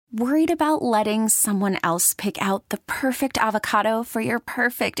Worried about letting someone else pick out the perfect avocado for your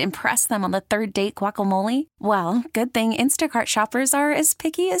perfect impress them on the third date guacamole? Well, good thing Instacart shoppers are as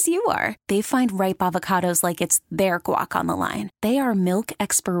picky as you are. They find ripe avocados like it's their guac on the line. They are milk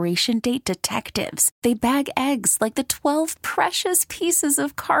expiration date detectives. They bag eggs like the 12 precious pieces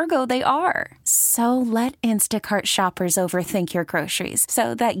of cargo they are. So let Instacart shoppers overthink your groceries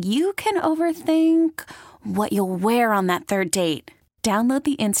so that you can overthink what you'll wear on that third date. Download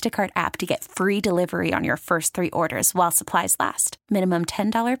the Instacart app to get free delivery on your first 3 orders while supplies last. Minimum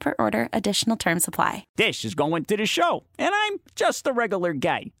 $10 per order. Additional terms apply. Dish is going to the show, and I'm just a regular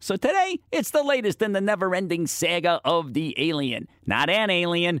guy. So today, it's the latest in the never-ending saga of the alien. Not an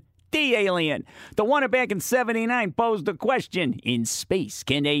alien, the alien. The one back in 79 posed the question, in space,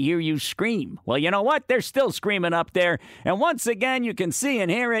 can they hear you scream? Well, you know what? They're still screaming up there. And once again, you can see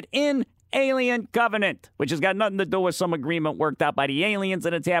and hear it in Alien Covenant, which has got nothing to do with some agreement worked out by the aliens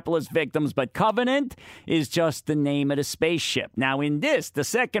and its hapless victims, but Covenant is just the name of the spaceship. Now, in this, the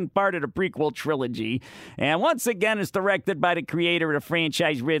second part of the prequel trilogy, and once again, it's directed by the creator of the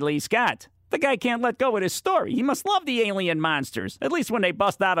franchise, Ridley Scott. The guy can't let go of his story. He must love the alien monsters, at least when they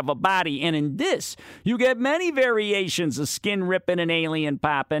bust out of a body. And in this, you get many variations of skin ripping and alien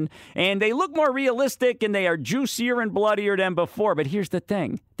popping, and they look more realistic and they are juicier and bloodier than before. But here's the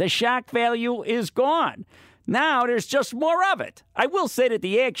thing. The shock value is gone. Now there's just more of it. I will say that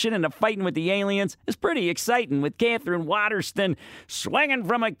the action and the fighting with the aliens is pretty exciting, with Katherine Waterston swinging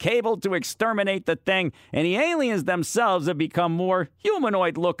from a cable to exterminate the thing, and the aliens themselves have become more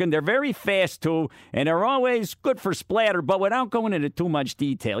humanoid looking. They're very fast too, and they're always good for splatter, but without going into too much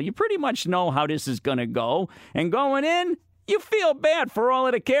detail, you pretty much know how this is going to go. And going in, you feel bad for all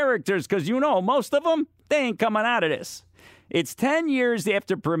of the characters, because you know most of them, they ain't coming out of this. It's 10 years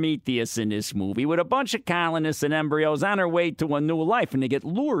after Prometheus in this movie, with a bunch of colonists and embryos on their way to a new life, and they get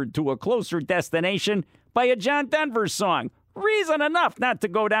lured to a closer destination by a John Denver song. Reason enough not to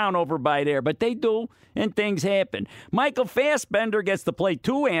go down over by there, but they do, and things happen. Michael Fassbender gets to play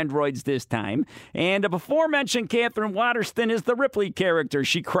 2 androids this time, and the before-mentioned Katherine Waterston is the Ripley character.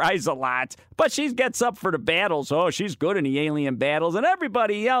 She cries a lot, but she gets up for the battles. Oh, she's good in the alien battles, and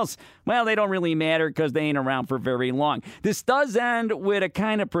everybody else, well, they don't really matter because they ain't around for very long. This does end with a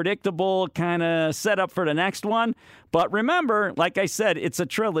kind of predictable kind of setup for the next one, but remember, like I said, it's a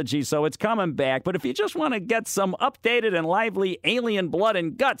trilogy, so it's coming back. But if you just want to get some updated and lively alien blood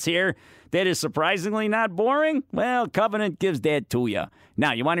and guts here that is surprisingly not boring, well, Covenant gives that to you.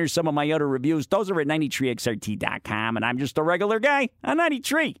 Now, you want to hear some of my other reviews? Those are at 93xrt.com, and I'm just a regular guy on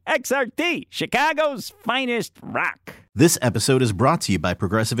 93XRT, Chicago's finest rock. This episode is brought to you by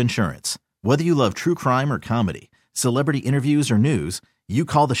Progressive Insurance. Whether you love true crime or comedy, celebrity interviews or news, you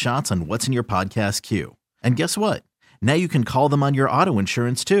call the shots on what's in your podcast queue. And guess what? Now you can call them on your auto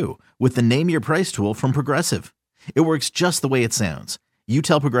insurance, too, with the Name Your Price tool from Progressive. It works just the way it sounds. You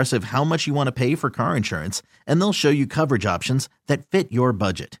tell Progressive how much you want to pay for car insurance, and they'll show you coverage options that fit your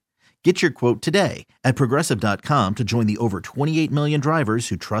budget. Get your quote today at Progressive.com to join the over 28 million drivers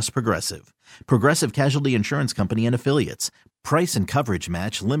who trust Progressive. Progressive Casualty Insurance Company and Affiliates. Price and coverage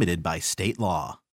match limited by state law.